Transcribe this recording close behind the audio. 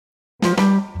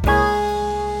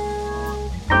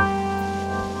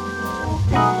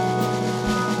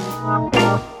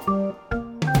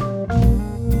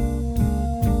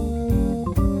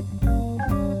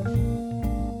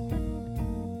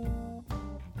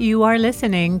You are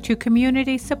listening to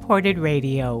community-supported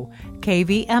radio,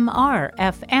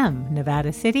 KVMR-FM,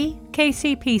 Nevada City,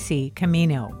 KCPC,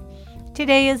 Camino.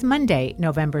 Today is Monday,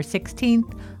 November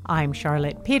 16th. I'm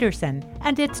Charlotte Peterson,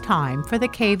 and it's time for the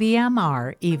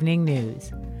KVMR Evening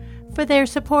News. For their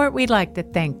support, we'd like to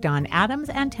thank Don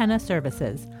Adams Antenna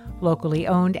Services, locally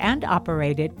owned and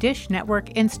operated Dish Network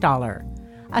installer,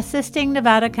 assisting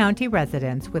Nevada County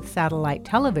residents with satellite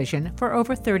television for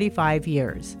over 35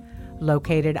 years.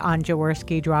 Located on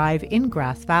Jaworski Drive in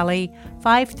Grass Valley,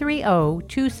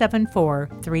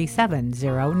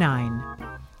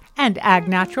 530-274-3709. And Ag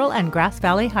Natural and Grass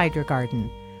Valley Hydro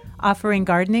Garden, offering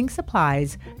gardening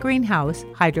supplies, greenhouse,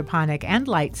 hydroponic, and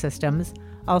light systems,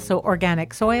 also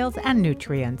organic soils and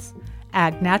nutrients.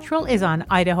 Ag Natural is on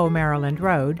Idaho-Maryland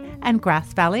Road and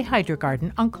Grass Valley Hydro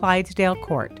Garden on Clydesdale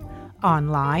Court.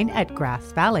 Online at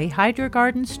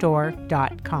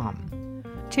grassvalleyhydrogardenstore.com.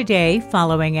 Today,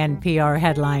 following NPR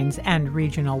headlines and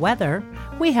regional weather,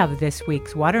 we have this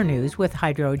week's water news with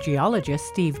hydrogeologist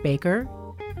Steve Baker.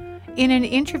 In an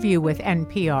interview with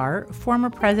NPR, former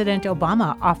President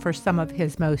Obama offers some of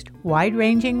his most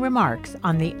wide-ranging remarks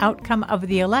on the outcome of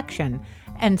the election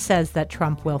and says that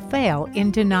Trump will fail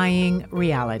in denying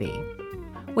reality.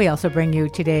 We also bring you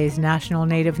today's national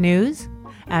native news.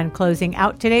 And closing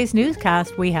out today's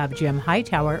newscast, we have Jim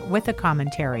Hightower with a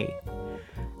commentary.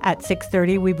 At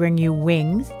 6:30, we bring you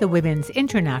Wings, the Women's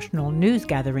International News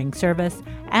Gathering Service,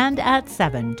 and at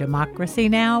 7, Democracy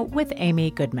Now! With Amy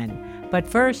Goodman. But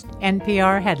first,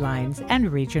 NPR headlines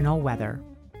and regional weather.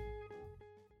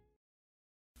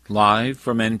 Live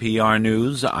from NPR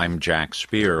News, I'm Jack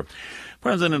Speer.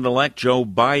 President-elect Joe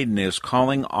Biden is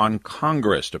calling on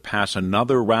Congress to pass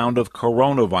another round of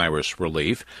coronavirus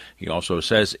relief. He also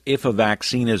says if a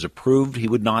vaccine is approved, he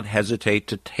would not hesitate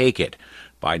to take it.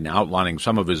 Biden outlining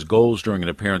some of his goals during an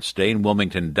appearance today in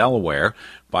Wilmington, Delaware.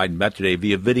 Biden met today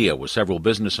via video with several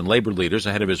business and labor leaders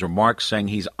ahead of his remarks, saying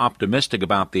he's optimistic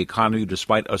about the economy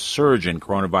despite a surge in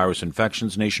coronavirus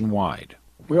infections nationwide.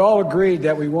 We all agreed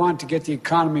that we want to get the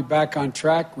economy back on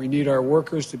track. We need our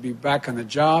workers to be back on the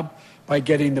job by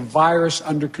getting the virus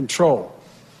under control.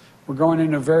 We're going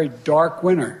into a very dark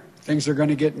winter. Things are going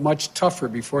to get much tougher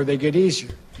before they get easier.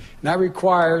 And that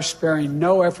requires sparing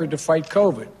no effort to fight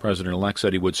COVID. President-elect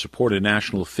said he would support a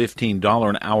national $15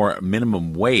 an hour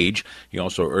minimum wage. He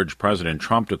also urged President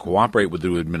Trump to cooperate with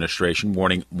the administration,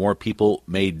 warning more people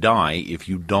may die if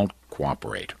you don't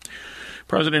cooperate.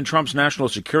 President Trump's national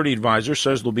security advisor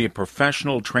says there'll be a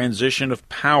professional transition of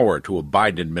power to a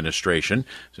Biden administration.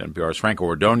 As NPR's Franco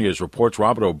Ordonez reports,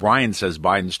 Robert O'Brien says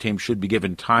Biden's team should be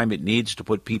given time it needs to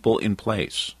put people in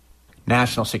place.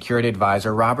 National Security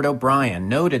Advisor Robert O'Brien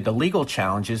noted the legal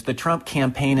challenges the Trump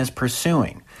campaign is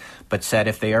pursuing, but said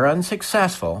if they are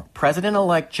unsuccessful,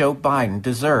 President-elect Joe Biden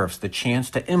deserves the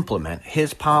chance to implement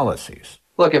his policies.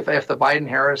 Look, if the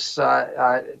Biden-Harris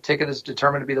ticket is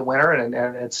determined to be the winner, and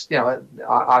it's,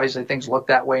 obviously things look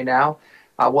that way now,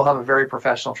 we'll have a very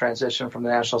professional transition from the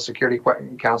National Security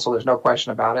Council. There's no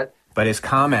question about it. But his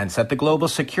comments at the Global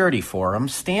Security Forum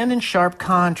stand in sharp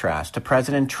contrast to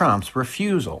President Trump's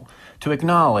refusal to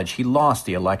acknowledge he lost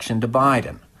the election to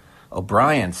Biden.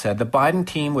 O'Brien said the Biden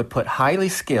team would put highly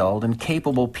skilled and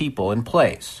capable people in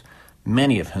place,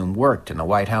 many of whom worked in the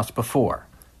White House before.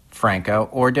 Franco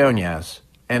Ordonez,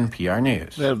 NPR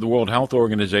News. The World Health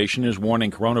Organization is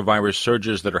warning coronavirus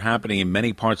surges that are happening in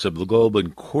many parts of the globe,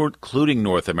 including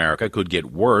North America, could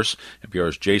get worse.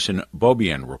 NPR's Jason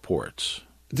Beaubien reports.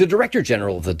 The Director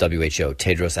General of the WHO,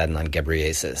 Tedros Adhanom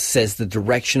Ghebreyesus, says the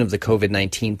direction of the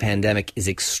COVID-19 pandemic is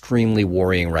extremely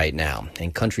worrying right now,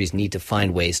 and countries need to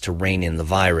find ways to rein in the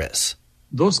virus.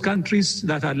 Those countries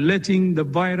that are letting the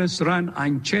virus run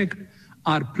unchecked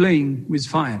are playing with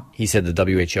fire. He said the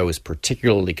WHO is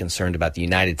particularly concerned about the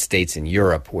United States and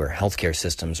Europe, where healthcare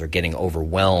systems are getting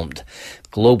overwhelmed.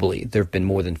 Globally, there have been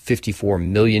more than 54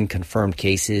 million confirmed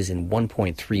cases and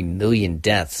 1.3 million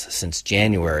deaths since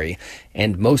January.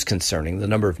 And most concerning, the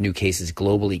number of new cases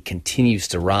globally continues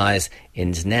to rise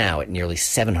and is now at nearly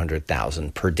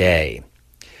 700,000 per day.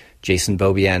 Jason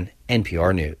Beaubien,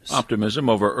 NPR News. Optimism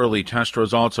over early test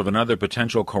results of another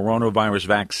potential coronavirus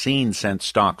vaccine sent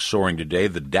stocks soaring today.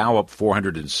 The Dow up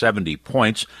 470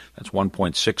 points. That's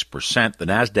 1.6%. The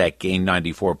Nasdaq gained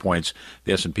 94 points.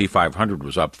 The S&P 500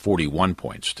 was up 41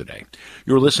 points today.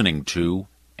 You're listening to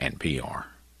NPR.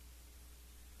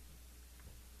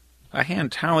 A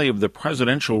hand tally of the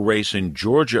presidential race in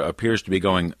Georgia appears to be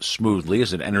going smoothly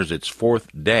as it enters its fourth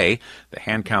day. The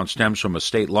hand count stems from a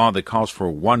state law that calls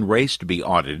for one race to be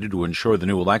audited to ensure the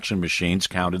new election machines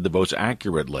counted the votes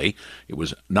accurately. It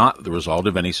was not the result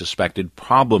of any suspected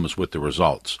problems with the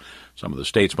results. Some of the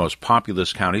state's most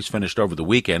populous counties finished over the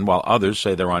weekend, while others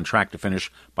say they're on track to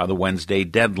finish by the Wednesday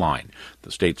deadline.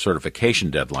 The state certification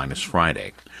deadline is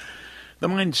Friday. The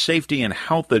Mine Safety and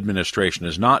Health Administration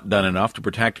has not done enough to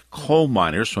protect coal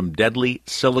miners from deadly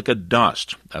silica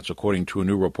dust. That's according to a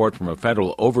new report from a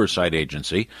federal oversight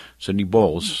agency. Sydney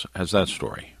Bowles has that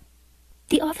story.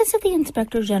 The Office of the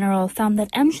Inspector General found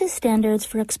that MSHA's standards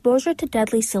for exposure to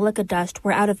deadly silica dust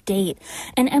were out of date,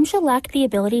 and MSHA lacked the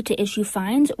ability to issue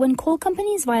fines when coal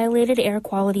companies violated air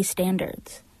quality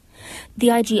standards. The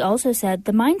IG also said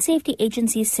the Mine Safety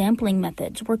Agency's sampling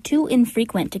methods were too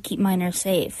infrequent to keep miners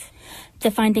safe.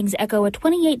 The findings echo a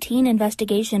 2018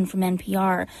 investigation from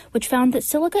NPR, which found that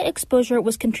silica exposure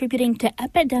was contributing to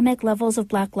epidemic levels of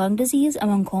black lung disease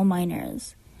among coal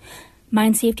miners.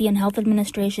 Mine Safety and Health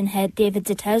Administration head David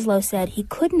Zeteslo said he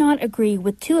could not agree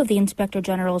with two of the Inspector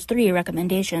General's 3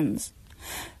 recommendations.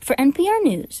 For NPR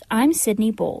News, I'm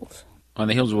Sydney Bowles. On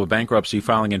the heels of a bankruptcy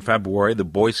filing in February, the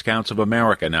Boy Scouts of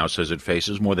America now says it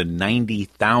faces more than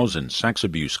 90,000 sex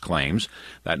abuse claims.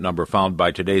 That number found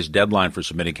by today's deadline for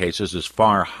submitting cases is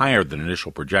far higher than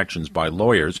initial projections by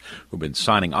lawyers who've been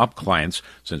signing up clients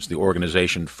since the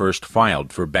organization first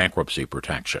filed for bankruptcy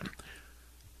protection.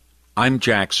 I'm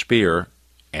Jack Speer,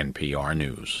 NPR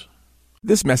News.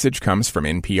 This message comes from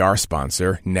NPR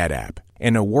sponsor NetApp.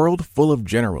 In a world full of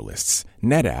generalists,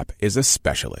 NetApp is a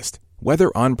specialist.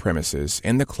 Whether on-premises,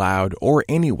 in the cloud, or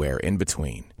anywhere in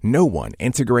between, no one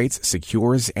integrates,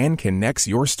 secures, and connects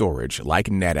your storage like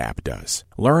NetApp does.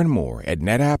 Learn more at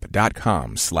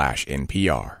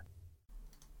netapp.com/NPR.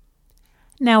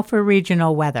 Now for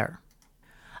regional weather.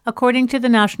 According to the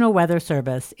National Weather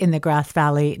Service, in the Grass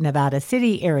Valley, Nevada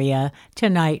City area,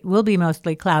 tonight will be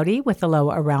mostly cloudy with a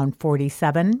low around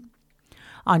 47.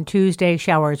 On Tuesday,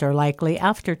 showers are likely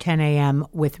after 10 a.m.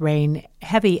 with rain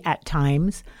heavy at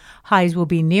times. Highs will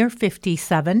be near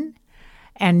 57,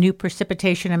 and new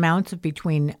precipitation amounts of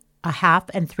between 1/2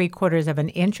 and 3/4 of an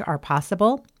inch are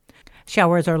possible.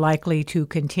 Showers are likely to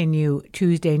continue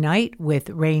Tuesday night with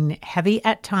rain heavy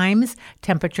at times.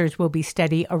 Temperatures will be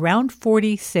steady around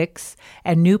 46,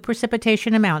 and new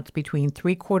precipitation amounts between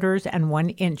 3/4 and 1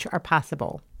 inch are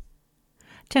possible.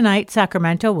 Tonight,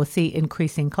 Sacramento will see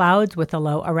increasing clouds with a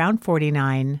low around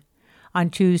 49. On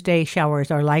Tuesday, showers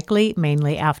are likely,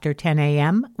 mainly after 10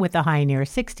 a.m., with a high near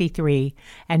 63,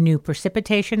 and new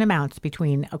precipitation amounts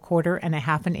between 1/4 and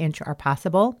 1/2 an inch are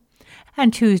possible.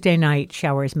 And Tuesday night,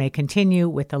 showers may continue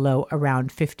with a low around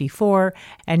 54,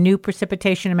 and new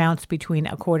precipitation amounts between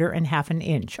 1/4 and 1/2 an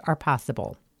inch are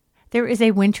possible. There is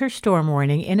a winter storm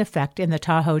warning in effect in the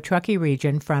Tahoe-Truckee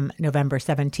region from November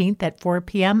 17th at 4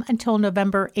 p.m. until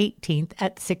November 18th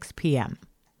at 6 p.m.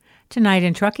 Tonight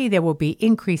in Truckee, there will be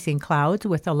increasing clouds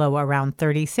with a low around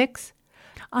 36.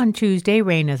 On Tuesday,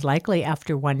 rain is likely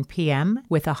after 1 p.m.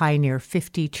 with a high near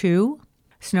 52.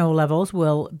 Snow levels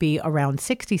will be around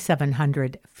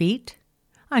 6,700 feet.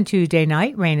 On Tuesday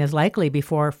night, rain is likely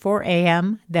before 4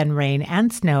 a.m., then rain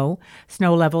and snow.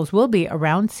 Snow levels will be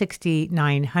around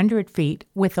 6,900 feet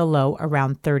with a low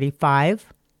around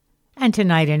 35. And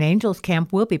tonight in Angels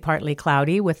Camp will be partly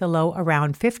cloudy with a low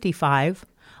around 55.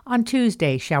 On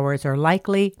Tuesday, showers are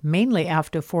likely, mainly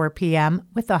after 4 p.m.,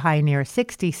 with a high near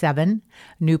 67.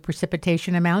 New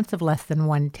precipitation amounts of less than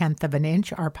 1/10 of an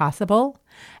inch are possible.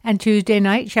 And Tuesday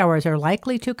night, showers are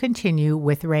likely to continue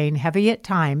with rain heavy at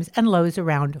times and lows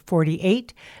around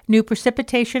 48. New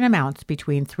precipitation amounts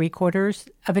between 3/4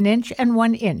 of an inch and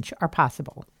 1 inch are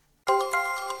possible.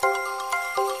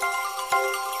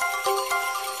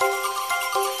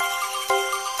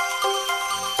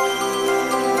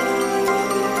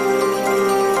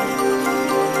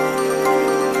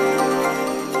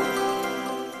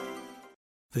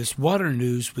 This Water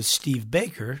News with Steve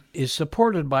Baker is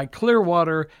supported by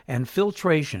Clearwater and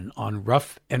Filtration on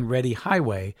Rough and Ready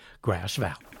Highway, Grass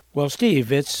Valley. Well,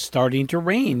 Steve, it's starting to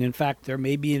rain. In fact, there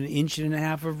may be 1.5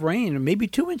 inches of rain, or maybe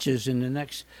 2 inches in the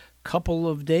next couple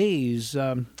of days.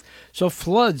 So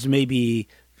floods may be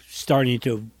starting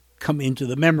to come into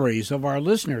the memories of our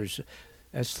listeners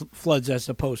as floods as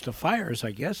opposed to fires,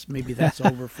 I guess. Maybe that's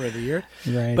over for the year.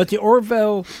 Right. But the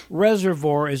Orville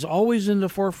Reservoir is always in the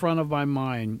forefront of my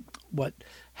mind. What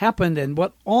happened and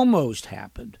what almost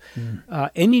happened.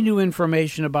 Any new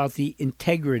information about the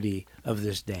integrity of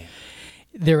this dam?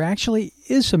 There actually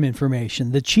is some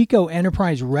information. The Chico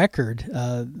Enterprise Record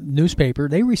newspaper,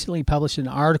 they recently published an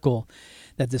article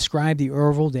that described the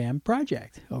Orville Dam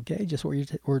project, okay, just what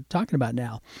we're talking about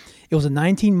now. It was a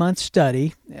 19-month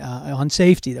study on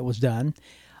safety that was done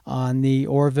on the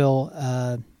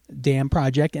Orville Dam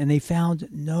project, and they found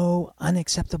no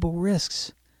unacceptable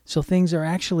risks. So things are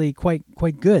actually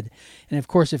quite good. And of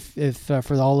course, if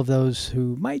for all of those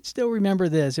who might still remember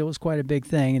this, it was quite a big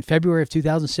thing. In February of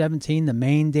 2017, the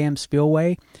Main Dam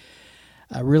spillway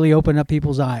really opened up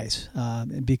people's eyes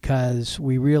because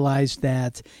we realized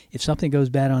that if something goes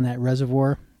bad on that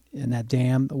reservoir and that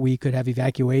dam, we could have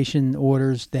evacuation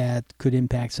orders that could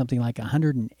impact something like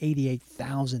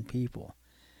 188,000 people.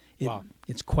 Wow.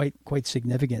 It's quite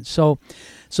significant. So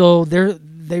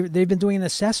they've been doing an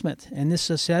assessment, and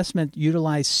this assessment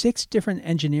utilized 6 different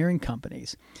engineering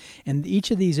companies, and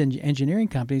each of these engineering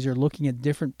companies are looking at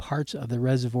different parts of the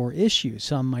reservoir issue.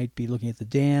 Some might be looking at the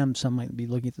dam, some might be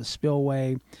looking at the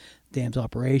spillway, dam's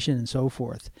operation, and so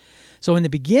forth. So in the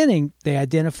beginning, they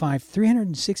identified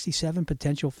 367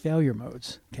 potential failure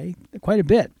modes. Okay, quite a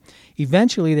bit.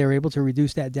 Eventually, they were able to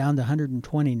reduce that down to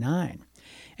 129.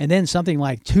 And then something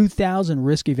like 2,000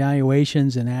 risk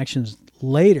evaluations and actions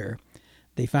later,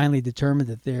 they finally determined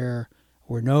that there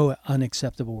were no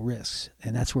unacceptable risks.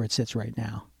 And that's where it sits right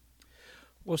now.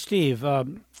 Well, Steve,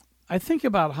 I think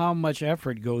about how much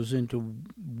effort goes into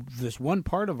this one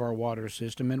part of our water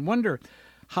system and wonder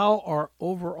how our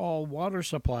overall water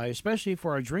supply, especially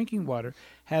for our drinking water,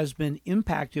 has been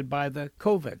impacted by the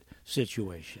COVID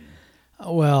situation.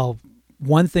 Well,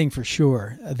 one thing for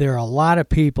sure, there are a lot of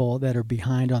people that are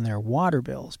behind on their water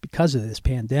bills because of this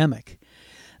pandemic.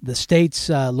 The state's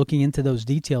looking into those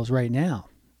details right now,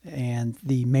 and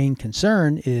the main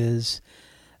concern is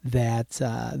that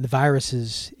the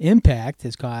virus's impact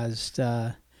has caused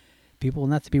people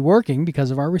not to be working because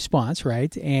of our response,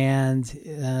 right?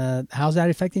 And how's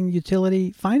that affecting utility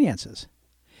finances?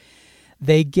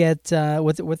 They get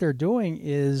what they're doing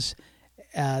is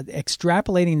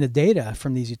extrapolating the data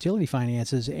from these utility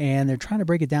finances, and they're trying to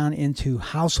break it down into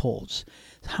households.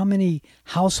 How many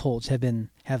households have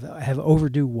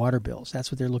overdue water bills?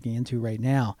 That's what they're looking into right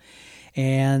now.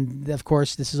 And of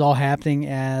course, this is all happening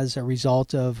as a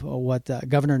result of what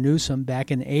Governor Newsom, back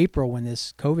in April when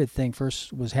this COVID thing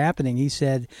first was happening, he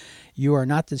said, "You are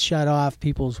not to shut off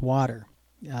people's water.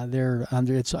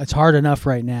 It's hard enough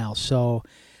right now." So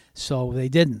they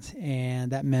didn't,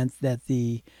 and that meant that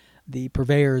the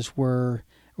purveyors were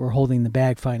holding the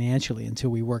bag financially until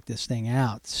we work this thing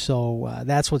out. So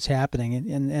that's what's happening.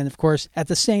 And of course, at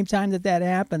the same time that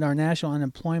happened, our national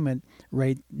unemployment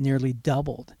rate nearly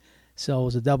doubled. So it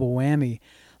was a double whammy.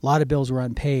 A lot of bills were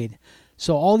unpaid.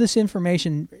 So all this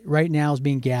information right now is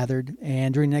being gathered,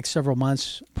 and during the next several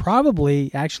months,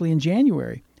 probably actually in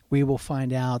January, we will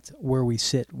find out where we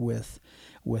sit with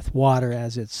water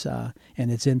as its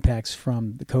and its impacts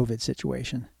from the COVID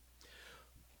situation.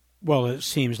 Well, it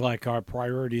seems like our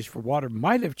priorities for water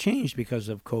might have changed because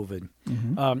of COVID.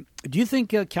 Mm-hmm. Do you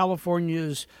think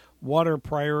California's water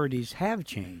priorities have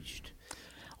changed?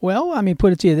 Well, I mean,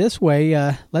 put it to you this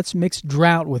way. Let's mix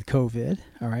drought with COVID,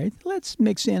 all right? Let's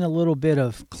mix in a little bit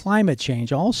of climate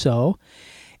change also.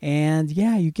 And,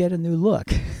 yeah, you get a new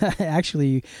look.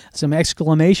 Actually, some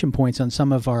exclamation points on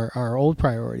some of our old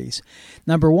priorities.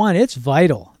 Number one, it's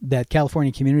vital that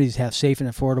California communities have safe and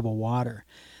affordable water.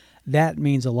 That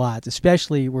means a lot,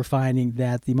 especially we're finding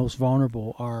that the most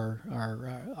vulnerable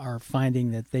are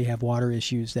finding that they have water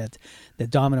issues that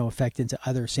domino effect into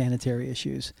other sanitary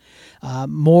issues.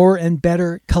 More and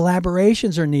better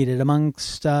collaborations are needed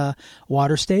amongst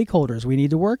water stakeholders. We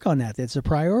need to work on that. It's a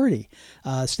priority.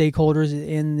 Stakeholders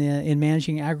in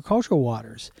managing agricultural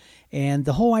waters. And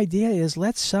the whole idea is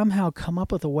let's somehow come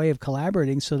up with a way of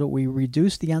collaborating so that we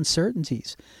reduce the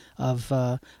uncertainties of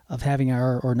having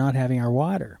or not having our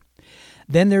water.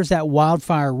 Then there's that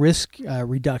wildfire risk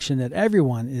reduction that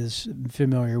everyone is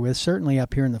familiar with, certainly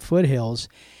up here in the foothills.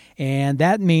 And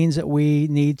that means that we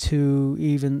need to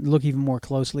look even more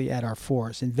closely at our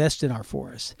forests, invest in our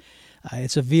forests.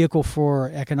 It's a vehicle for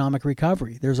economic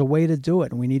recovery. There's a way to do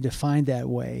it, and we need to find that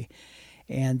way.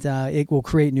 And it will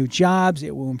create new jobs.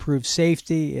 It will improve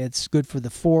safety. It's good for the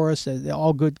forest.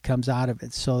 All good comes out of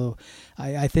it. So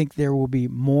I think there will be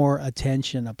more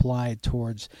attention applied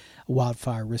towards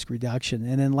wildfire risk reduction.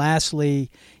 And then lastly,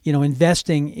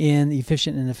 investing in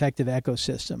efficient and effective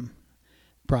ecosystem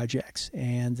projects.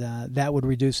 And that would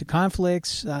reduce the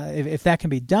conflicts. If that can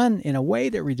be done in a way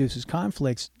that reduces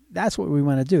conflicts, that's what we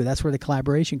want to do. That's where the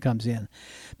collaboration comes in.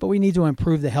 But we need to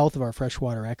improve the health of our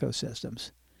freshwater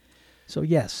ecosystems. So,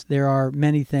 yes, there are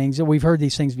many things. We've heard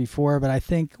these things before, but I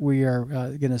think we are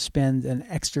going to spend an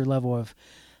extra level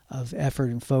of effort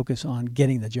and focus on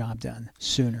getting the job done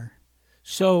sooner.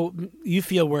 So you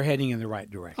feel we're heading in the right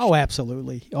direction? Oh,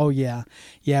 absolutely. Oh, yeah.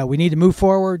 Yeah, we need to move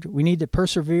forward. We need to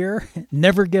persevere,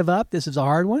 never give up. This is a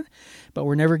hard one, but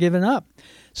we're never giving up.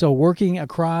 So working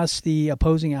across the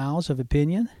opposing aisles of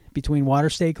opinion between water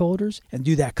stakeholders and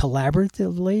do that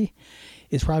collaboratively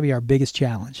is probably our biggest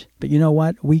challenge. But you know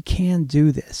what? We can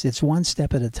do this. It's one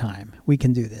step at a time. We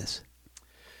can do this.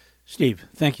 Steve,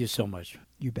 thank you so much.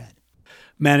 You bet.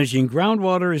 Managing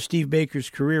groundwater is Steve Baker's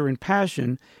career and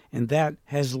passion, and that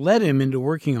has led him into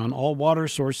working on all water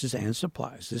sources and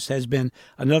supplies. This has been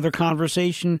another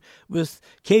conversation with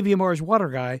KVMR's water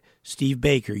guy, Steve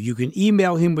Baker. You can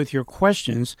email him with your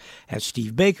questions at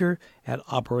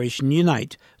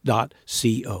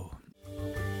stevebaker@operationunite.co.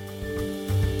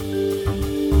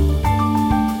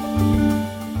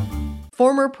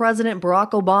 Former President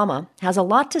Barack Obama has a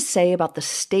lot to say about the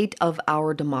state of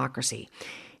our democracy.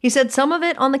 He said some of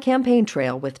it on the campaign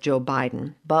trail with Joe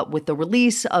Biden, but with the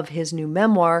release of his new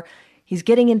memoir, he's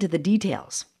getting into the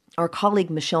details. Our colleague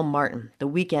Michelle Martin, the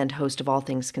weekend host of All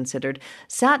Things Considered,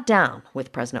 sat down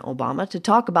with President Obama to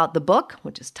talk about the book,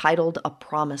 which is titled A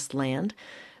Promised Land.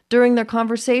 During their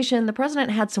conversation, the president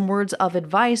had some words of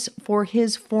advice for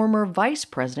his former vice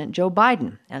president, Joe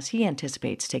Biden, as he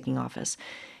anticipates taking office.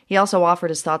 He also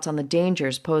offered his thoughts on the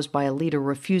dangers posed by a leader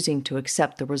refusing to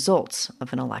accept the results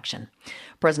of an election.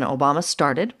 President Obama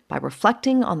started by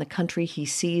reflecting on the country he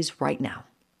sees right now.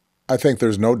 I think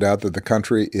there's no doubt that the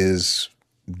country is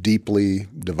deeply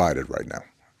divided right now.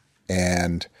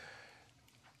 And,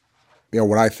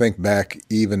 when I think back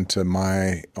even to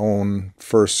my own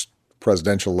first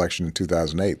presidential election in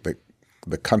 2008,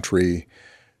 the country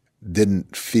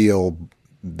didn't feel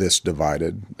this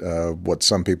divided, what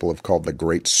some people have called the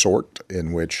great sort,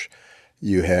 in which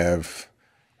you have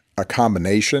a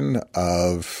combination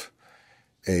of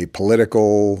a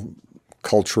political,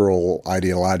 cultural,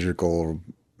 ideological,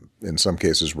 in some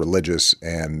cases religious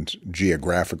and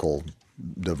geographical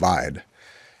divide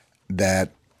that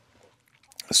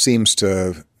seems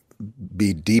to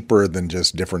be deeper than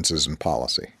just differences in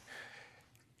policy.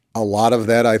 A lot of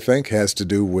that, I think, has to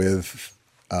do with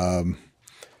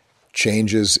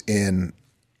changes in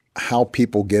how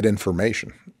people get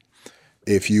information.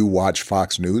 If you watch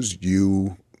Fox News,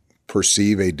 you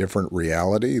perceive a different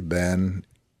reality than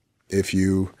if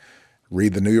you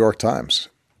read the New York Times.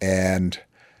 And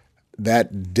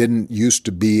that didn't used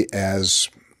to be as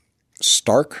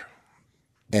stark.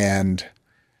 And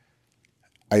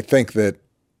I think that,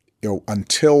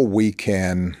 until we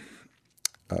can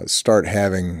start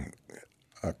having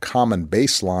a common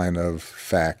baseline of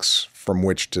facts from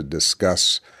which to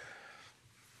discuss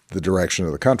the direction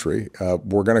of the country,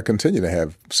 we're going to continue to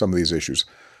have some of these issues.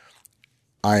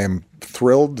 I am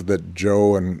thrilled that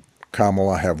Joe and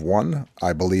Kamala have won.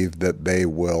 I believe that they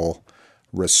will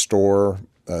restore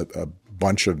a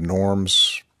bunch of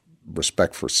norms,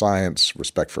 respect for science,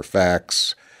 respect for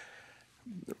facts,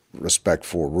 respect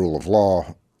for rule of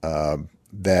law,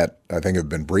 that I think have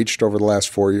been breached over the last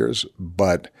 4 years.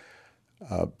 But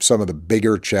some of the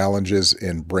bigger challenges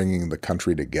in bringing the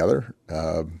country together,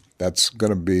 that's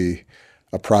going to be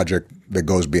a project that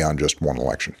goes beyond just one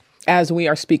election. As we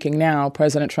are speaking now,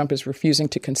 President Trump is refusing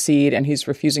to concede, and he's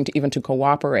refusing to even to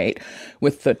cooperate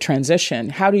with the transition.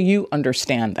 How do you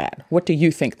understand that? What do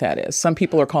you think that is? Some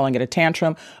people are calling it a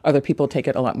tantrum. Other people take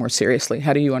it a lot more seriously.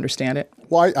 How do you understand it?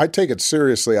 Well, I take it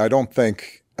seriously. I don't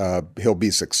think he'll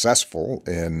be successful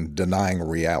in denying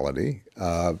reality.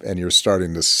 And you're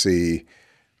starting to see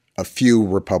a few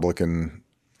Republican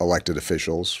elected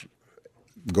officials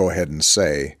go ahead and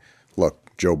say, look,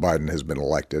 Joe Biden has been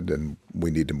elected and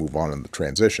we need to move on in the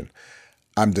transition.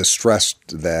 I'm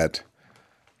distressed that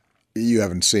you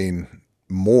haven't seen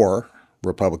more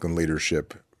Republican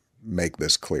leadership make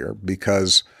this clear,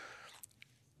 because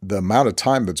the amount of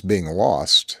time that's being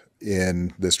lost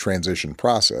in this transition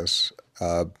process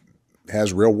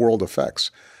has real world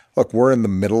effects. Look, we're in the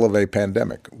middle of a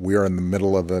pandemic. We are in the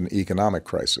middle of an economic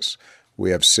crisis. We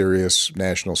have serious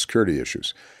national security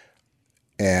issues.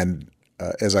 And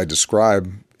as I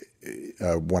described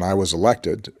when I was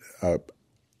elected,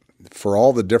 for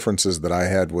all the differences that I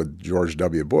had with George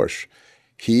W. Bush,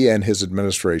 he and his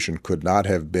administration could not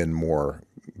have been more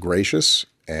gracious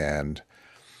and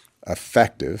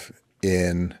effective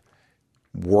in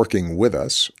working with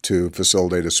us to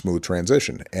facilitate a smooth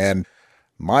transition. And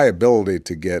my ability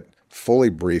to get fully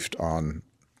briefed on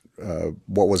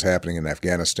what was happening in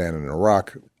Afghanistan and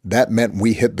Iraq, that meant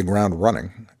we hit the ground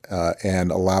running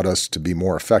and allowed us to be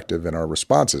more effective in our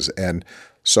responses. And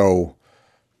so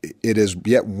it is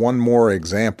yet one more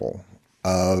example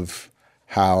of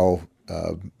how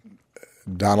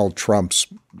Donald Trump's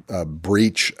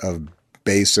breach of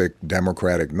basic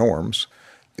democratic norms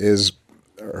is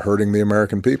hurting the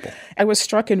American people. I was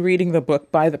struck in reading the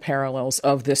book by the parallels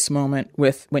of this moment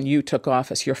with when you took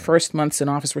office. Your first months in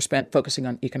office were spent focusing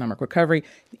on economic recovery,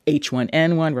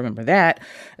 H1N1, remember that,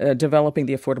 developing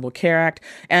the Affordable Care Act.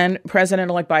 And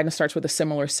President-elect Biden starts with a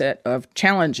similar set of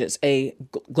challenges, a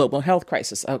global health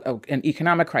crisis, an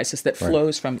economic crisis that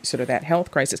flows from sort of that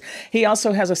health crisis. He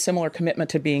also has a similar commitment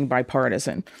to being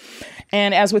bipartisan.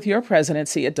 And as with your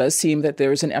presidency, it does seem that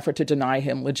there's an effort to deny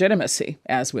him legitimacy,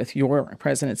 as with your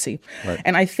presidency. Right.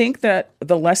 And I think that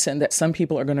the lesson that some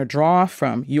people are going to draw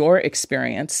from your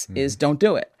experience is don't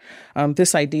do it.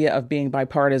 This idea of being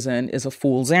bipartisan is a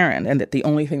fool's errand, and that the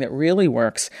only thing that really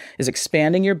works is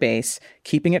expanding your base,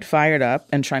 keeping it fired up,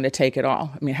 and trying to take it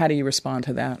all. I mean, how do you respond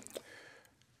to that?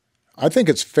 I think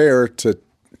it's fair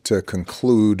to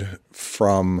conclude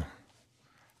from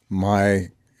my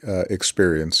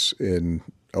experience in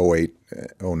 2008,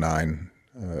 2009,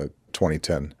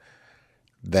 2010,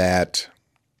 that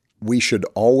we should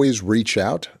always reach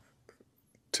out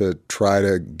to try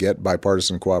to get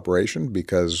bipartisan cooperation,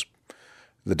 because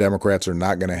the Democrats are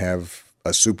not going to have a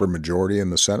supermajority in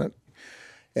the Senate.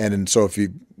 And so if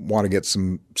you want to get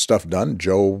some stuff done,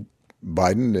 Joe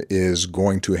Biden is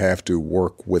going to have to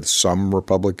work with some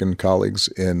Republican colleagues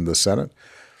in the Senate.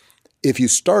 If you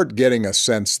start getting a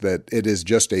sense that it is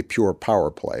just a pure power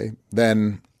play,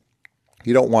 then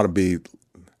you don't want to be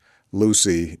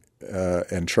Lucy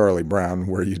and Charlie Brown,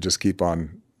 where you just keep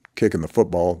on kicking the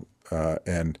football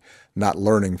and not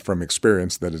learning from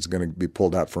experience that it's going to be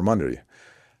pulled out from under you.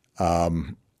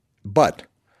 But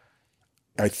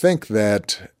I think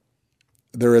that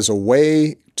there is a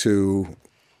way to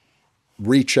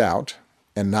reach out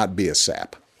and not be a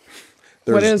sap.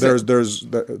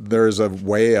 There's a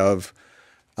way of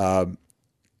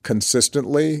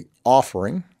consistently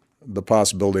offering the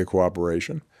possibility of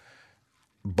cooperation,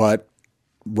 but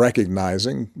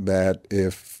recognizing that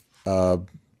if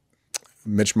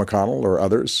Mitch McConnell or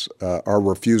others are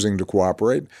refusing to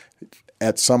cooperate,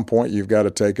 at some point you've got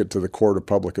to take it to the court of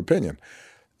public opinion.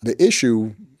 The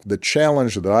issue, the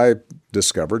challenge that I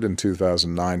discovered in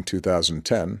 2009,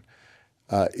 2010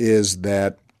 is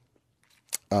that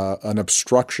an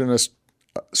obstructionist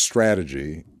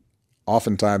strategy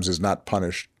oftentimes is not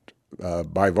punished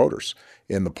by voters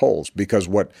in the polls, because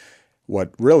what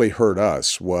really hurt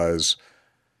us was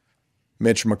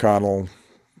Mitch McConnell,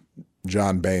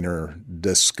 John Boehner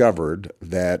discovered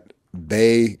that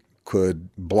they could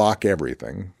block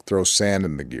everything, throw sand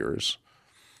in the gears,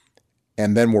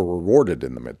 and then were rewarded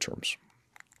in the midterms.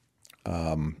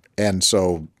 And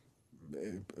so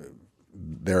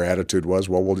their attitude was,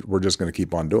 well, we're just going to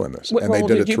keep on doing this. And they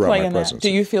did it throughout my presidency.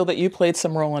 Do you feel that you played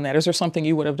some role in that? Is there something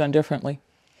you would have done differently?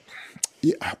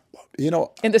 Yeah,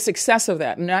 in the success of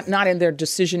that, not in their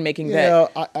decision making,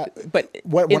 but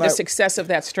in the success of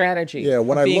that strategy,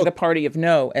 being the party of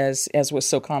no, as was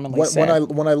so commonly said.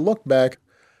 When I look back,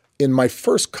 in my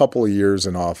first couple of years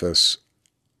in office,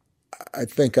 I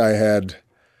think I had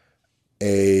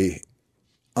a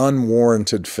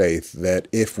unwarranted faith that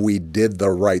if we did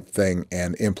the right thing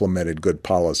and implemented good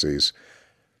policies,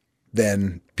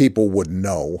 then people would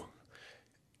know.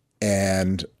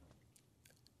 And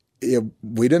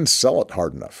we didn't sell it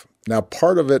hard enough. Now,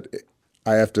 part of it,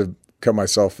 I have to cut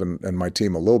myself and my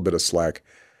team a little bit of slack.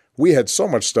 We had so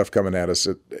much stuff coming at us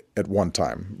at one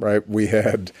time, right? We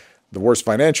had the worst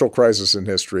financial crisis in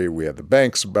history. We had the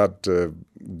banks about to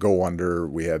go under.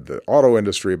 We had the auto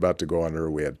industry about to go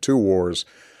under. We had 2 wars.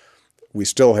 We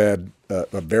still had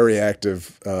a very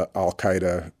active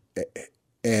Al-Qaeda.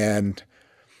 And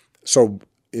so,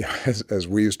 as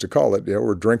we used to call it,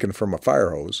 we're drinking from a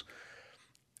fire hose.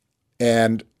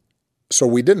 And so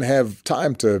we didn't have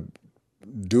time to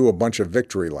do a bunch of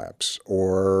victory laps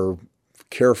or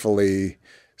carefully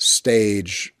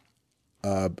stage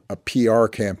PR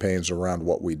campaigns around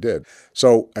what we did.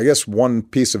 So I guess one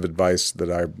piece of advice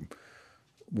that I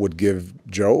would give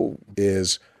Joe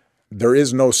is there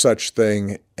is no such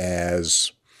thing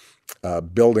as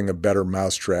building a better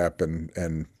mousetrap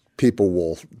and people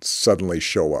will suddenly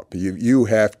show up. You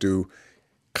have to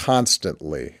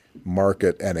constantly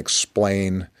market and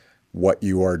explain what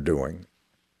you are doing.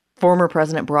 Former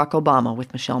President Barack Obama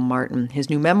with Michelle Martin. His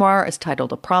new memoir is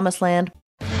titled A Promised Land.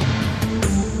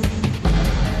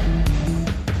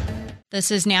 This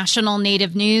is National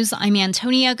Native News. I'm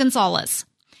Antonia Gonzalez.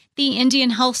 The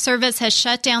Indian Health Service has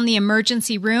shut down the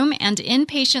emergency room and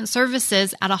inpatient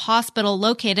services at a hospital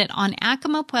located on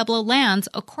Acoma Pueblo lands,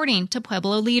 according to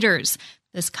Pueblo leaders.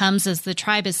 This comes as the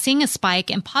tribe is seeing a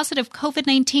spike in positive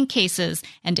COVID-19 cases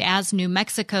and as New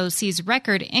Mexico sees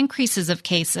record increases of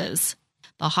cases.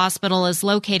 The hospital is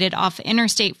located off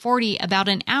Interstate 40, about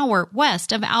an hour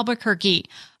west of Albuquerque.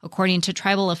 According to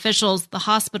tribal officials, the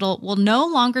hospital will no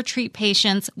longer treat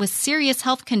patients with serious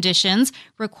health conditions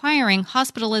requiring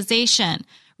hospitalization.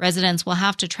 Residents will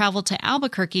have to travel to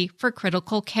Albuquerque for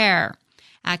critical care.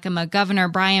 Acoma Governor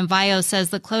Brian Vayo says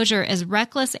the closure is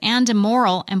reckless and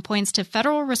immoral and points to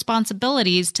federal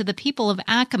responsibilities to the people of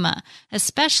Acoma,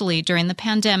 especially during the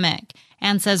pandemic,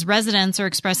 and says residents are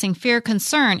expressing fear,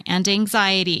 concern, and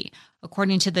anxiety.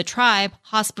 According to the tribe,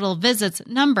 hospital visits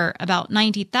number about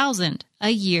 90,000 a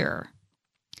year.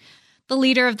 The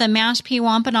leader of the Mashpee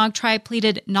Wampanoag tribe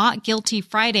pleaded not guilty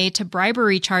Friday to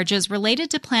bribery charges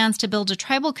related to plans to build a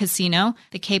tribal casino,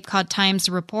 the Cape Cod Times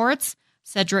reports.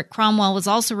 Cedric Cromwell was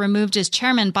also removed as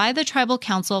chairman by the tribal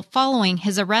council following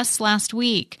his arrest last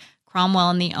week. Cromwell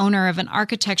and the owner of an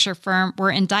architecture firm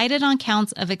were indicted on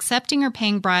counts of accepting or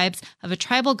paying bribes of a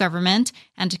tribal government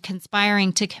and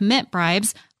conspiring to commit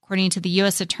bribes, according to the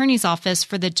U.S. Attorney's Office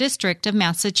for the District of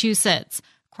Massachusetts.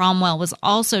 Cromwell was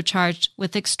also charged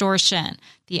with extortion.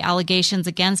 The allegations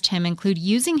against him include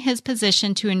using his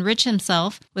position to enrich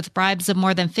himself with bribes of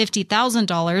more than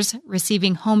 $50,000,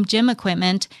 receiving home gym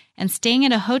equipment, and staying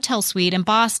at a hotel suite in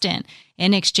Boston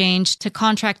in exchange to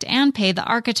contract and pay the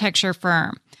architecture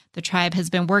firm. The tribe has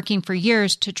been working for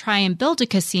years to try and build a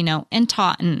casino in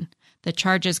Taunton. The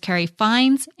charges carry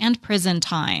fines and prison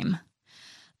time.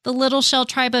 The Little Shell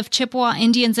tribe of Chippewa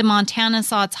Indians in Montana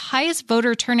saw its highest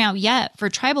voter turnout yet for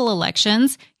tribal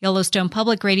elections. Yellowstone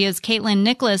Public Radio's Caitlin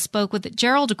Nicholas spoke with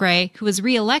Gerald Gray, who was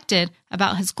reelected,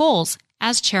 about his goals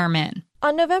as chairman.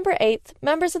 On November 8th,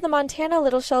 members of the Montana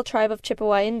Little Shell tribe of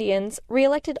Chippewa Indians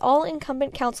reelected all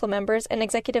incumbent council members and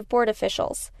executive board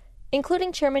officials,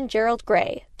 including Chairman Gerald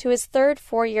Gray, to his third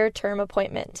four-year term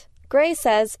appointment. Gray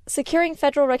says securing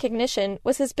federal recognition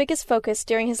was his biggest focus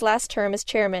during his last term as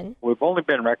chairman. We've only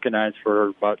been recognized for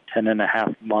about 10 and a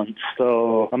half months,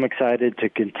 so I'm excited to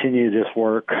continue this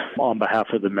work on behalf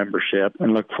of the membership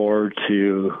and look forward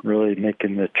to really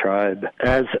making the tribe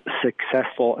as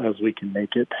successful as we can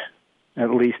make it, at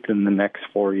least in the next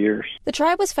 4 years. The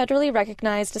tribe was federally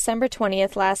recognized December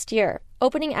 20th last year,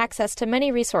 opening access to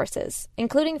many resources,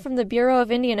 including from the Bureau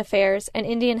of Indian Affairs and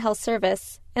Indian Health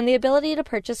Service, and the ability to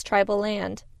purchase tribal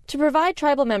land. To provide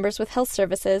tribal members with health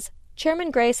services,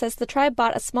 Chairman Gray says the tribe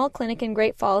bought a small clinic in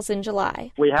Great Falls in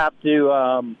July. We have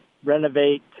to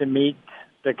renovate to meet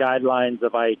the guidelines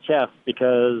of IHF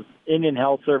because Indian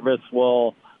Health Service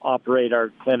will operate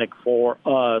our clinic for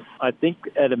us, I think,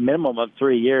 at a minimum of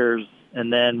 3 years,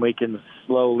 and then we can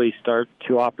slowly start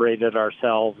to operate it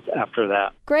ourselves after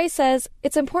that. Gray says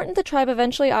it's important the tribe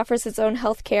eventually offers its own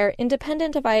health care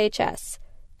independent of IHS,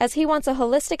 as he wants a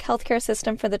holistic healthcare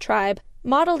system for the tribe,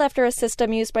 modeled after a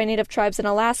system used by Native tribes in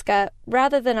Alaska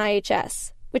rather than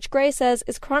IHS, which Gray says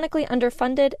is chronically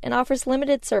underfunded and offers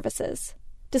limited services.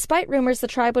 Despite rumors the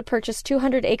tribe would purchase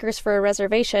 200 acres for a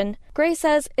reservation, Gray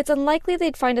says it's unlikely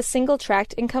they'd find a single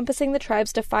tract encompassing the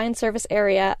tribe's defined service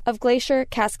area of Glacier,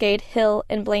 Cascade, Hill,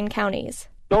 and Blaine counties.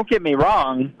 Don't get me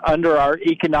wrong, under our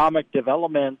economic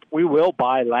development, we will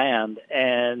buy land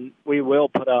and we will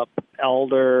put up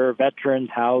elder, veterans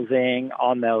housing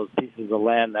on those pieces of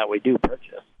land that we do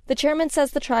purchase. The chairman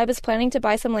says the tribe is planning to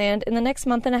buy some land in the next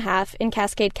month and a half in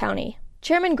Cascade County.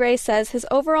 Chairman Gray says his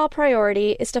overall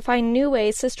priority is to find new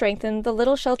ways to strengthen the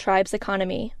Little Shell tribe's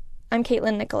economy. I'm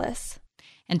Caitlin Nicholas.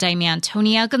 And I'm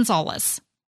Antonia Gonzalez.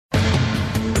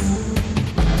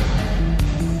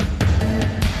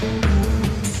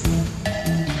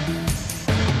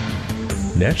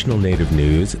 National Native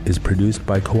News is produced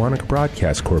by Koahnic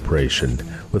Broadcast Corporation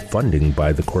with funding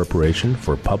by the Corporation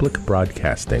for Public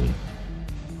Broadcasting.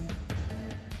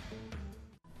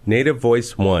 Native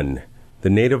Voice One,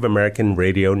 the Native American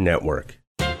Radio Network.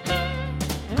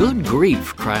 Good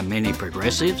grief, cry many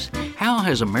progressives. How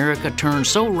has America turned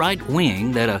so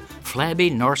right-wing that a flabby,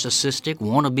 narcissistic,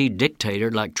 wannabe dictator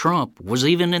like Trump was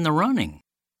even in the running?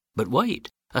 But wait.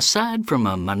 Aside from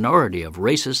a minority of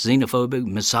racist, xenophobic,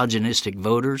 misogynistic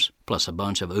voters, plus a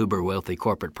bunch of uber-wealthy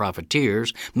corporate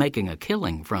profiteers making a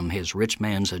killing from his rich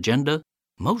man's agenda,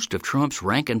 most of Trump's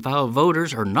rank-and-file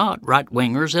voters are not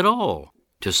right-wingers at all.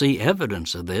 To see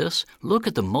evidence of this, look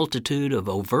at the multitude of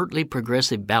overtly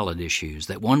progressive ballot issues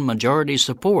that won majority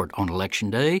support on Election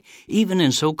Day, even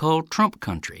in so-called Trump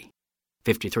country.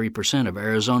 53% of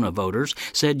Arizona voters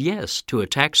said yes to a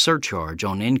tax surcharge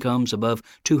on incomes above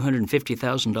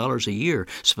 $250,000 a year,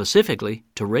 specifically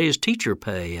to raise teacher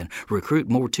pay and recruit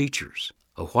more teachers.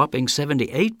 A whopping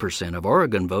 78% of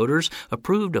Oregon voters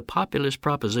approved a populist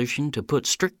proposition to put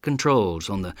strict controls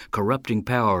on the corrupting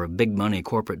power of big money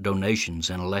corporate donations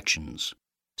in elections.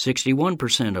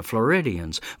 61% of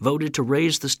Floridians voted to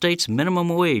raise the state's minimum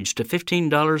wage to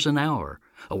 $15 an hour,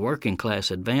 a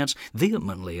working-class advance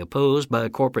vehemently opposed by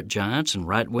corporate giants and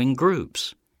right-wing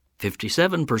groups.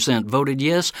 57% voted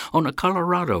yes on a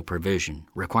Colorado provision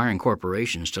requiring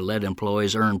corporations to let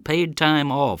employees earn paid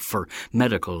time off for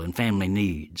medical and family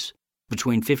needs.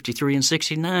 Between 53 and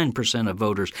 69% of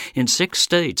voters in 6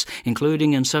 states,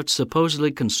 including in such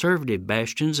supposedly conservative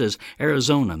bastions as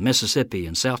Arizona, Mississippi,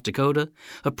 and South Dakota,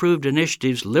 approved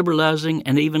initiatives liberalizing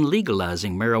and even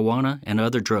legalizing marijuana and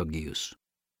other drug use.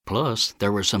 Plus,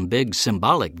 there were some big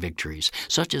symbolic victories,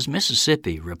 such as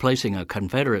Mississippi replacing a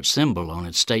Confederate symbol on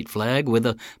its state flag with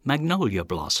a magnolia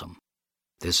blossom.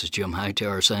 This is Jim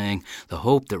Hightower saying the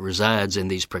hope that resides in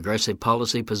these progressive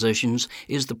policy positions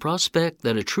is the prospect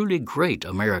that a truly great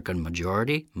American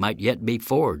majority might yet be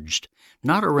forged,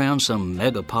 not around some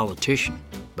mega politician,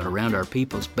 but around our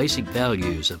people's basic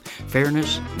values of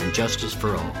fairness and justice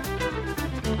for all.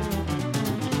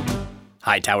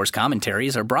 Hightower's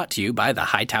commentaries are brought to you by the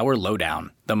Hightower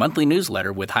Lowdown, the monthly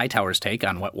newsletter with Hightower's take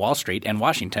on what Wall Street and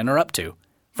Washington are up to.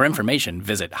 For information,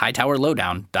 visit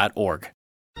hightowerlowdown.org.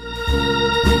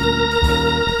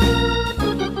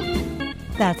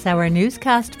 That's our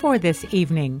newscast for this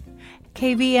evening.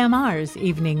 KVMR's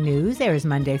Evening News airs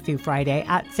Monday through Friday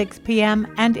at 6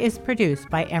 p.m. and is produced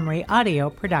by Emory Audio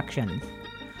Productions.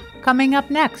 Coming up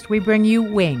next, we bring you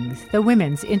Wings, the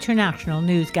Women's International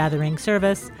News Gathering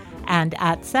Service, and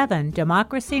at 7,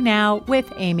 Democracy Now!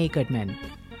 With Amy Goodman.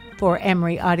 For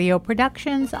Emory Audio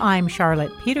Productions, I'm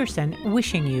Charlotte Peterson,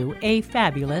 wishing you a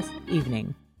fabulous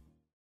evening.